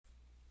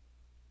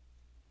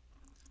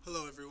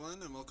Hello,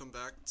 everyone, and welcome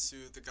back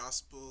to the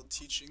Gospel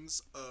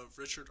Teachings of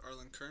Richard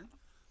Arlen Kern.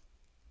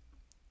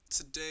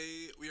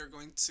 Today, we are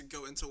going to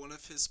go into one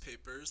of his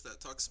papers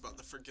that talks about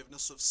the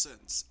forgiveness of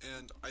sins,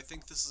 and I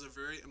think this is a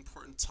very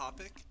important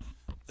topic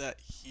that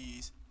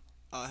he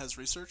has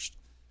researched.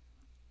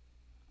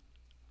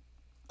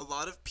 A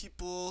lot of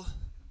people,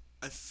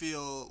 I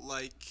feel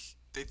like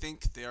they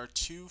think they are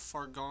too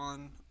far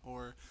gone,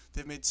 or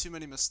they've made too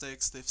many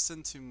mistakes, they've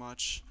sinned too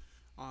much.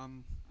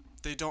 Um,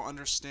 they don't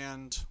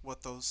understand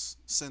what those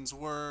sins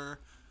were,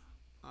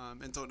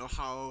 and don't know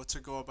how to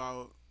go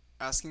about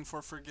asking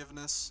for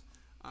forgiveness.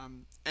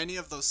 Any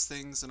of those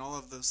things and all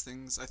of those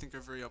things I think are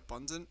very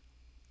abundant,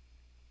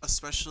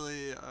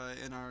 especially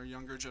in our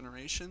younger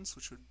generations,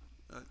 which would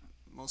uh,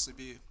 mostly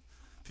be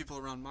people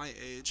around my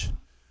age.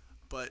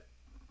 But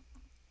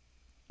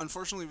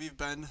unfortunately, we've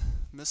been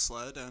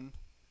misled and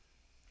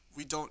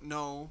we don't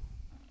know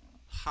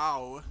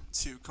how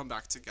to come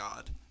back to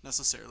God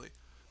necessarily.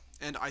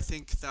 And I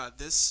think that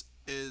this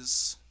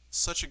is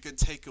such a good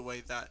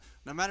takeaway that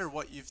no matter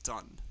what you've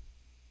done,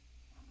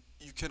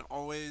 you can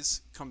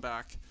always come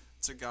back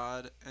to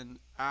God and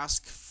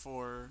ask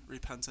for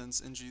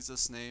repentance in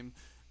Jesus' name,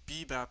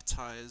 be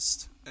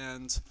baptized,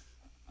 and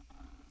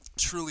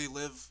truly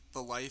live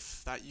the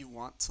life that you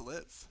want to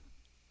live.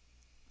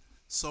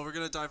 So we're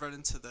going to dive right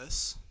into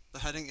this. The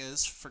heading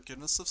is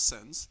Forgiveness of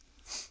Sins.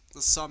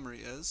 The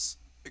summary is,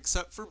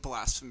 except for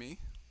blasphemy,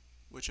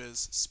 which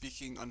is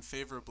speaking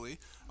unfavorably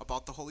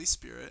about the Holy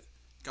Spirit,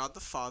 God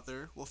the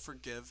Father will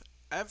forgive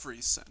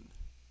every sin,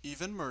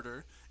 even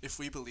murder, if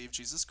we believe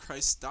Jesus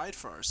Christ died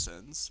for our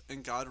sins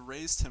and God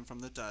raised him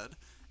from the dead,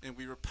 and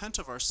we repent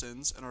of our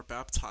sins and are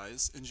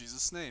baptized in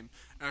Jesus' name,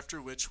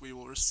 after which we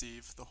will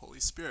receive the Holy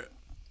Spirit.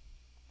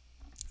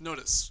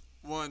 Notice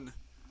one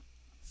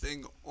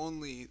thing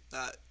only,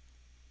 that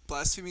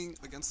blaspheming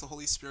against the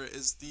Holy Spirit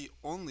is the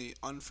only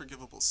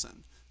unforgivable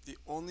sin. The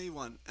only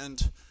one.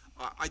 And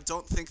I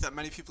don't think that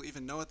many people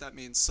even know what that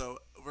means. So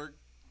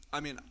I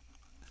mean,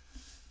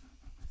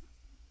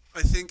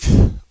 I think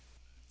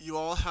you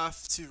all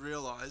have to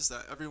realize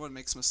that everyone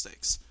makes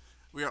mistakes.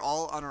 We are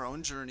all on our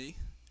own journey,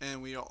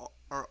 and we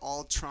are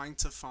all trying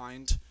to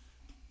find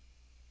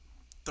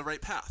the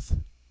right path.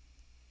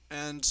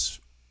 And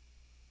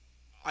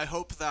I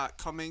hope that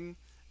coming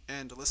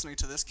and listening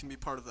to this can be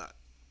part of that.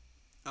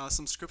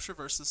 Some scripture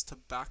verses to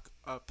back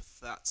up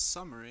that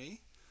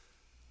summary.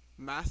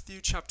 Matthew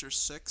chapter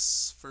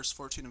 6, verse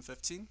 14 and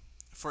 15.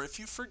 For if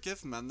you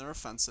forgive men their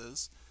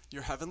offenses,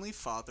 your heavenly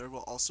Father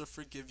will also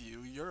forgive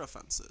you your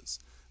offenses.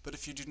 But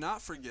if you do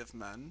not forgive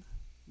men,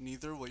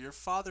 neither will your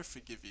Father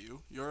forgive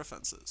you your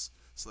offenses.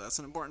 So that's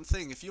an important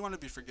thing. If you want to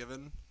be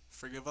forgiven,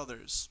 forgive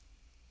others.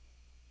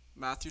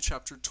 Matthew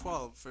chapter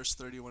 12, verse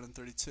 31 and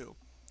 32.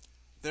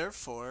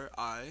 Therefore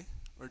I,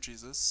 or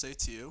Jesus, say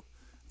to you,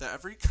 that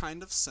every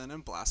kind of sin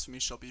and blasphemy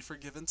shall be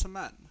forgiven to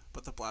men,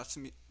 but the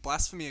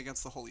blasphemy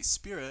against the Holy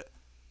Spirit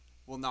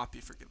will not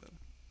be forgiven.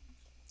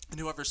 And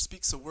whoever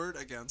speaks a word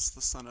against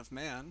the Son of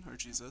Man, or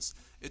Jesus,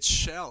 it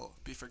shall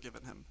be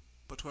forgiven him.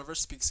 But whoever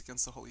speaks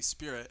against the Holy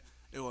Spirit,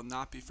 it will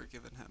not be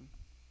forgiven him,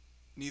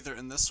 neither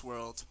in this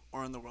world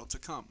or in the world to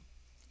come.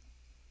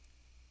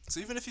 So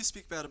even if you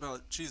speak bad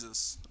about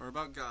Jesus, or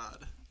about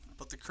God,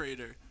 about the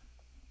Creator,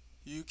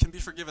 you can be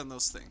forgiven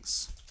those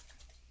things.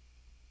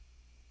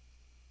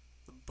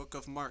 The book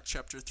of Mark,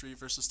 chapter 3,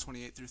 verses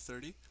 28 through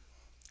 30.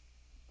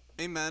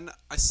 Amen,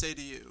 I say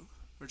to you,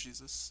 or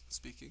Jesus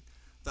speaking,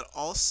 that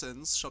all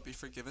sins shall be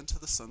forgiven to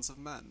the sons of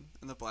men,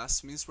 and the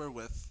blasphemies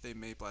wherewith they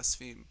may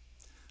blaspheme.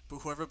 But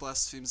whoever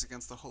blasphemes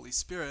against the Holy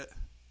Spirit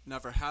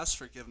never has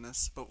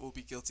forgiveness, but will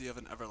be guilty of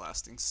an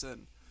everlasting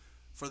sin.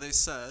 For they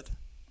said,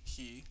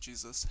 he,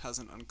 Jesus, has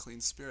an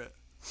unclean spirit.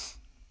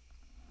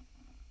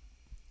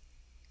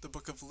 The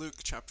book of Luke,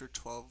 chapter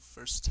 12,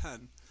 verse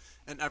 10.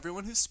 And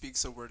everyone who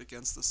speaks a word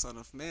against the Son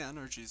of Man,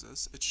 or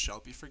Jesus, it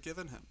shall be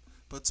forgiven him.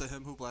 But to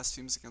him who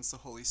blasphemes against the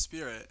Holy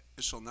Spirit,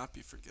 it shall not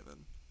be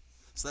forgiven.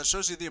 So that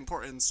shows you the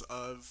importance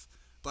of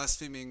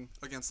blaspheming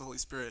against the Holy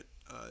Spirit.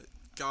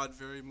 God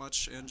very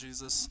much and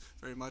Jesus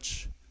very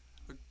much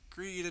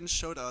agreed and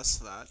showed us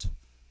that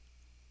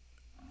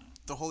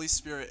the Holy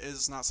Spirit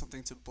is not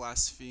something to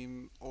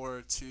blaspheme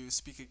or to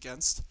speak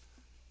against.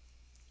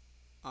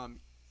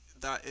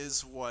 That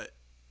is what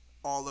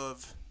all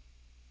of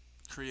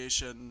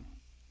creation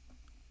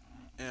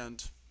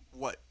and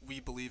what we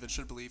believe and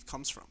should believe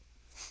comes from.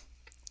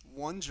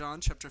 1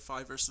 John chapter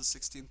 5 verses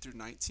 16 through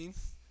 19.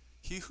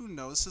 He who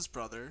knows his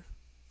brother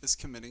is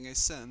committing a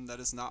sin that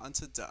is not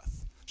unto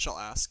death shall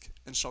ask,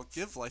 and shall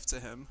give life to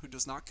him who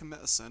does not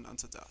commit a sin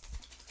unto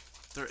death.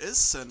 There is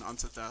sin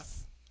unto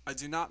death. I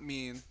do not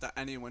mean that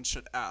anyone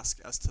should ask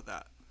as to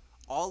that.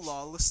 All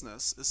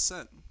lawlessness is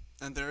sin,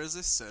 and there is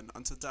a sin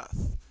unto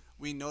death.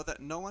 We know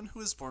that no one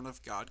who is born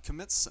of God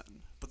commits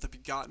sin, but the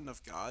begotten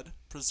of God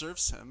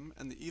preserves him,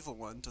 and the evil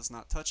one does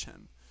not touch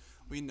him.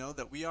 We know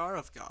that we are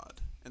of God,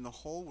 and the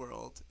whole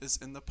world is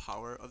in the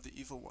power of the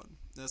evil one.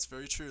 That's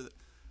very true.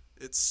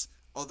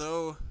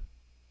 Although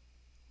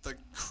the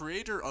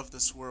creator of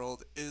this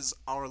world is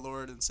our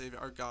Lord and Savior,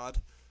 our God,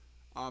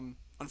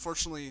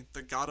 unfortunately,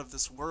 the god of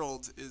this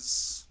world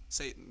is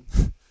Satan.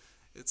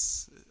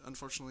 It's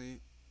unfortunately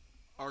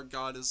our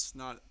God is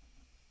not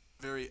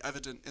very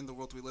evident in the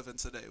world we live in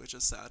today, which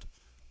is sad.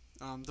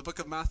 The book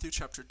of Matthew,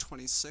 chapter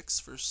 26,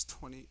 verse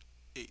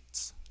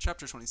 28.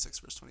 Chapter 26,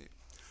 verse 28.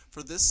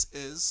 For this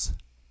is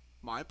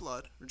my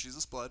blood, or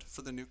Jesus' blood,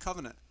 for the new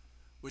covenant,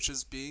 which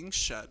is being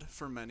shed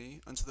for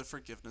many unto the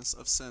forgiveness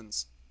of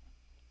sins.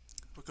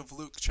 Book of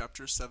Luke,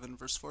 chapter 7,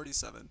 verse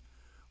 47.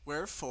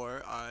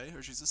 Wherefore I,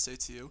 or Jesus, say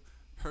to you,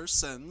 her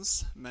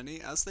sins, many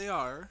as they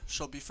are,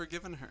 shall be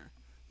forgiven her,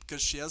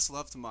 because she has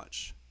loved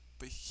much.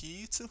 But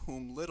he to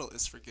whom little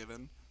is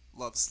forgiven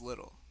loves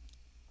little.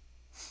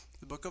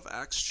 The book of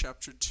Acts,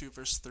 chapter 2,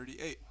 verse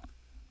 38.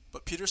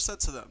 But Peter said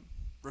to them,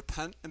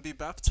 Repent and be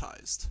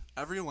baptized,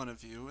 every one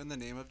of you, in the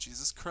name of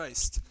Jesus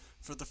Christ,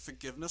 for the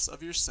forgiveness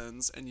of your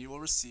sins, and you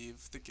will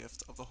receive the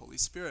gift of the Holy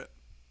Spirit.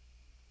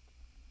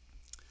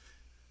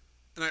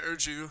 And I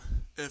urge you,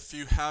 if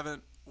you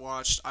haven't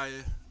watched, I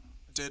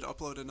did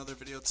upload another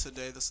video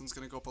today. This one's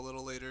going to go up a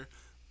little later,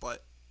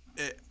 but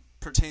it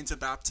pertains to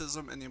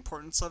baptism and the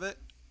importance of it.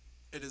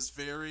 It is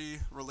very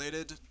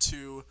related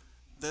to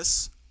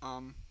this,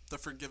 the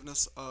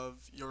forgiveness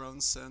of your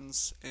own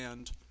sins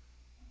and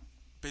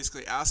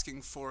basically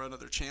asking for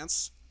another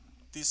chance.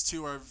 These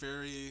two are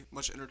very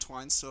much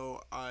intertwined,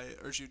 so I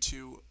urge you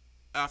to,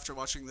 after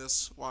watching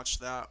this, watch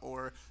that,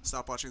 or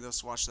stop watching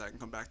this, watch that, and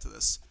come back to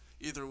this.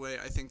 Either way,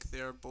 I think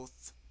they are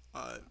both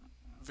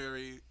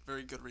very,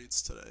 very good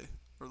reads today,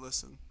 or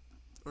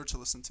to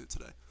listen to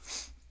today.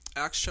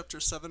 Acts chapter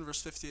 7,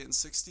 verse 58 and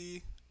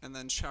 60, and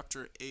then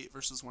chapter 8,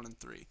 verses 1 and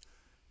 3.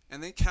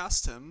 And they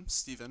cast him,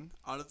 Stephen,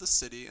 out of the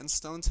city and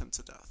stoned him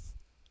to death.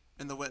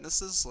 And the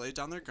witnesses laid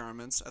down their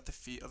garments at the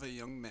feet of a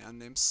young man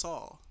named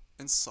Saul,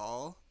 and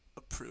Saul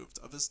approved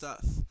of his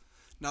death.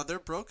 Now there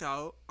broke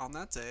out on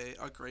that day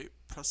a great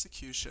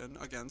persecution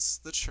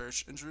against the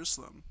church in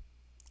Jerusalem.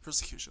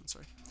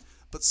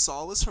 But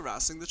Saul was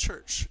harassing the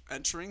church,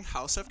 entering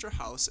house after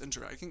house and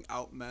dragging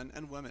out men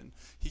and women.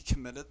 He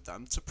committed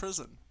them to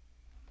prison.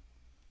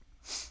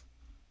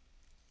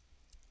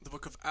 The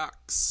book of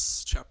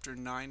Acts, chapter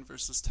 9,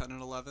 verses 10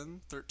 and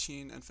 11,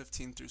 13 and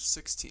 15 through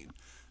 16.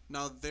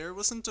 Now there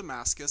was in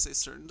Damascus a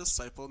certain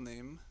disciple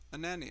named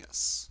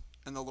Ananias.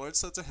 And the Lord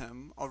said to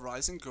him,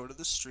 Arise and go to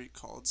the street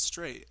called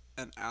Straight,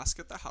 and ask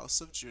at the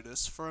house of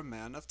Judas for a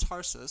man of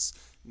Tarsus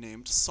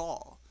named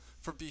Saul.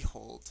 For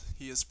behold,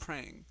 he is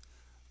praying.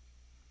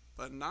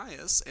 But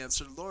Ananias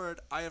answered, Lord,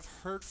 I have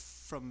heard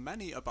from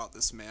many about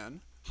this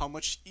man, how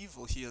much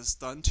evil he has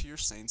done to your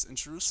saints in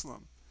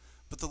Jerusalem.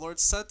 But the Lord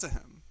said to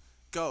him,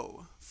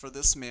 Go, for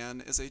this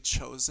man is a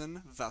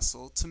chosen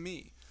vessel to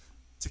me,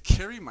 to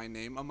carry my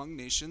name among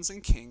nations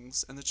and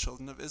kings and the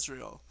children of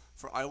Israel.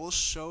 For I will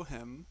show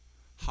him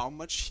how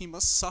much he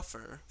must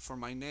suffer for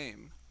my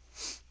name.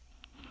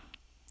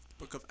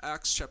 Book of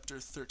Acts, chapter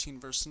 13,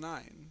 verse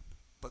 9.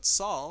 But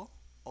Saul,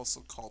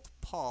 also called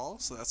Paul,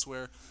 so that's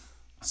where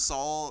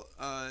Saul,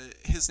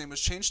 his name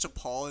was changed to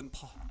Paul, and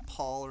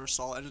Paul or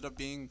Saul ended up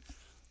being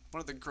one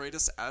of the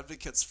greatest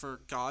advocates for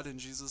God and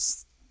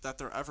Jesus that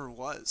there ever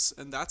was.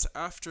 And that's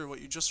after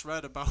what you just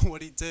read about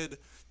what he did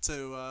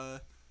to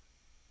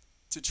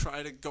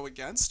try to go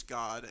against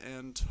God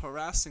and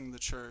harassing the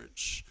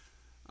church.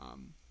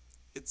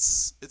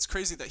 It's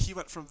crazy that he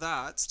went from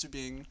that to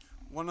being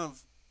one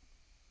of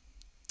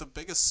the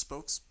biggest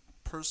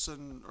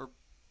spokesperson,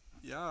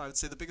 I'd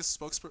say the biggest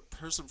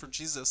spokesperson for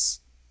Jesus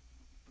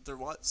there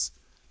was.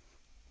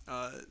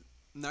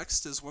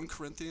 Next is 1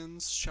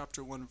 Corinthians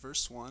chapter 1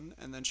 verse 1,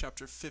 and then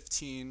chapter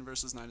 15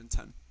 verses 9 and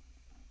 10.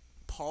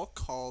 Paul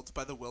called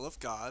by the will of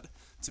God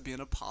to be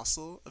an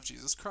apostle of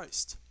Jesus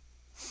Christ.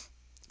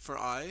 For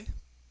I,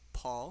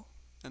 Paul,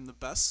 am the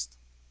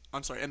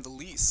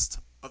least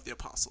of the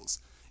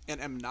apostles, and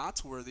am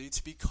not worthy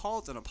to be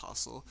called an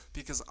apostle,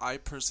 because I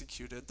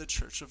persecuted the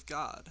church of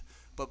God.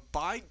 But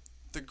by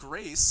the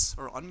grace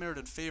or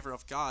unmerited favor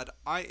of God,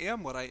 I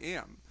am what I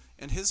am,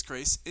 and his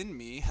grace in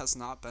me has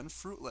not been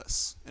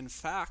fruitless. In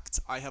fact,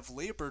 I have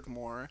labored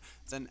more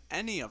than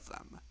any of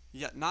them,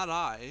 yet not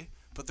I,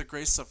 but the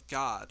grace of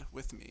God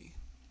with me.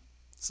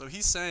 So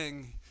he's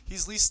saying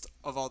he's least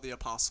of all the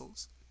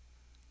apostles,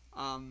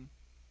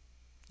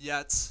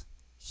 yet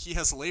he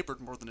has labored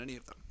more than any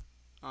of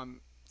them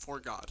for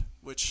God,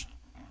 which,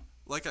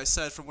 like I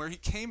said, from where he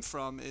came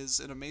from is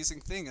an amazing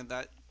thing, and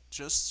that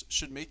just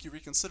should make you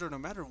reconsider, no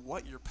matter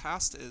what your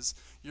past is,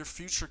 your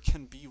future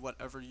can be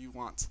whatever you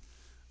want.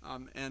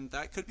 And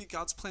that could be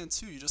God's plan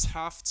too. You just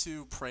have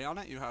to pray on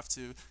it. You have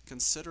to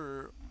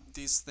consider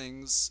these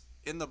things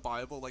in the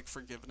Bible, like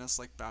forgiveness,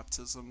 like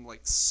baptism, like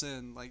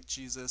sin, like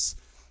Jesus,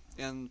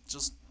 and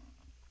just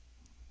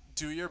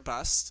do your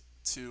best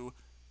to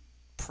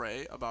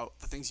pray about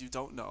the things you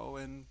don't know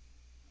and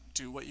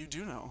do what you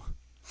do know.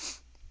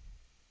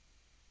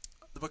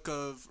 The book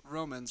of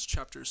Romans,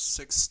 chapter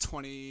 6,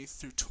 20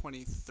 through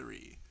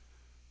 23.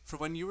 For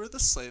when you were the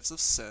slaves of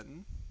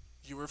sin,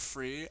 you were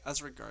free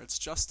as regards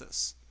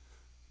justice.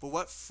 But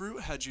what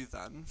fruit had you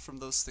then from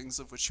those things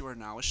of which you are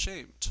now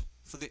ashamed?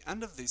 For the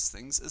end of these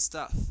things is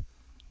death.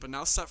 but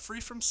now set free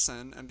from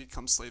sin and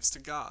become slaves to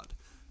God.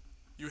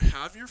 You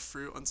have your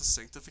fruit unto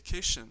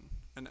sanctification,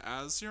 and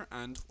as your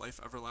end, life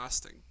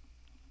everlasting.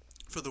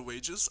 For the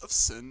wages of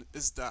sin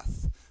is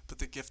death, but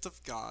the gift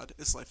of God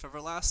is life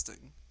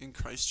everlasting, in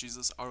Christ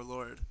Jesus our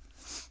Lord.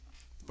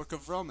 The book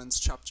of Romans,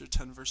 chapter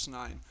 10, verse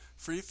 9.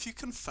 For if you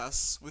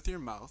confess with your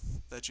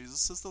mouth that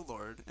Jesus is the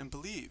Lord, and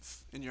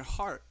believe in your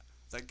heart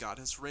that God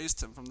has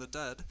raised him from the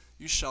dead,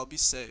 you shall be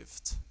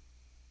saved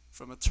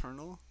from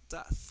eternal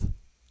death.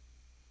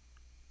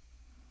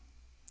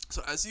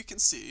 So as you can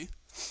see,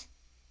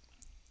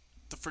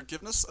 the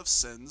forgiveness of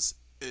sins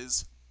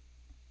is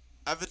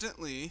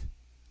evidently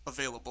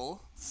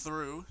available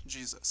through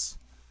Jesus.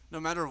 No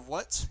matter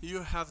what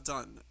you have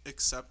done,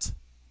 except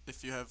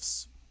if you have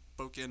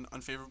spoken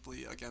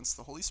unfavorably against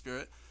the Holy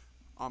Spirit,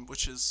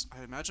 which is,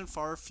 I imagine,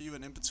 far few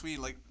and in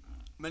between. Like,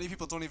 many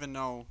people don't even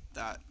know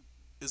that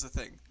is a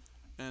thing.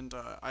 And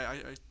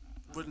I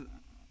wouldn't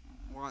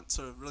want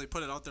to really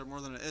put it out there more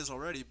than it is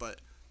already,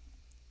 but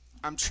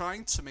I'm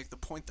trying to make the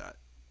point that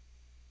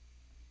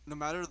no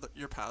matter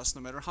your past,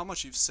 no matter how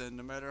much you've sinned,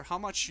 no matter how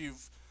much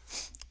you've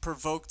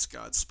provoked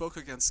God, spoke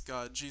against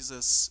God,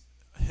 Jesus,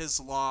 his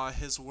law,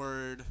 his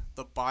word,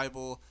 the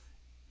Bible,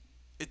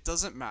 it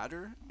doesn't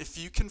matter. If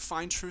you can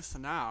find truth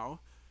now,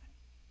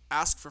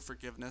 ask for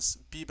forgiveness,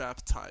 be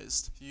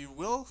baptized, you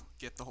will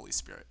get the Holy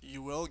Spirit.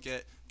 You will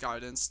get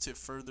guidance to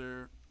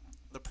further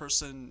the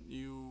person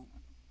you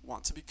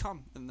want to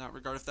become in that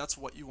regard, if that's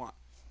what you want.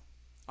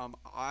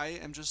 I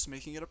am just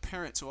making it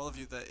apparent to all of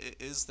you that it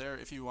is there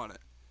if you want it.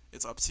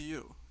 It's up to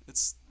you.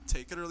 It's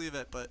take it or leave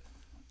it, but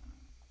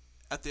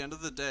at the end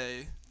of the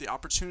day, the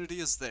opportunity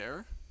is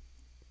there.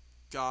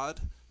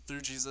 God, through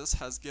Jesus,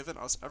 has given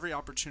us every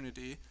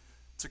opportunity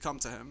to come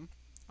to him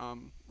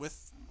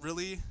with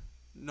really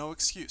no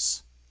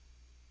excuse.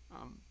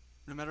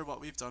 No matter what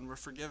we've done, we're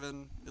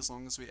forgiven as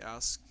long as we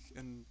ask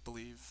and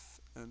believe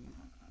and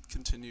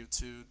continue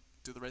to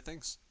do the right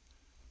things.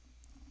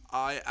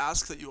 I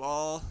ask that you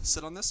all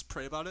sit on this,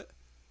 pray about it.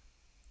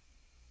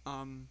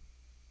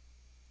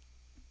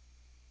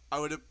 I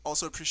would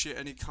also appreciate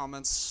any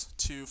comments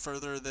to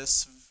further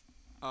this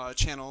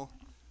channel,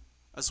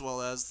 as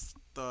well as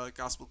the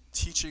gospel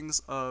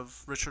teachings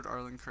of Richard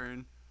Arlen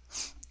Kern.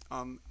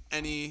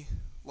 Any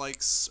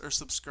likes or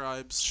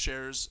subscribes,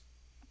 shares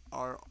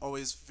are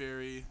always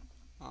very,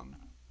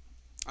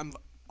 I'm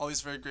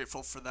always very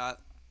grateful for that.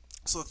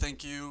 So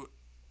thank you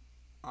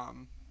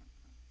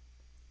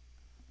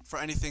for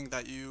anything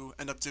that you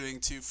end up doing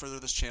to further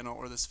this channel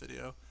or this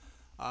video.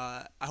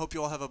 I hope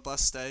you all have a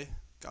blessed day.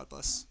 God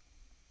bless.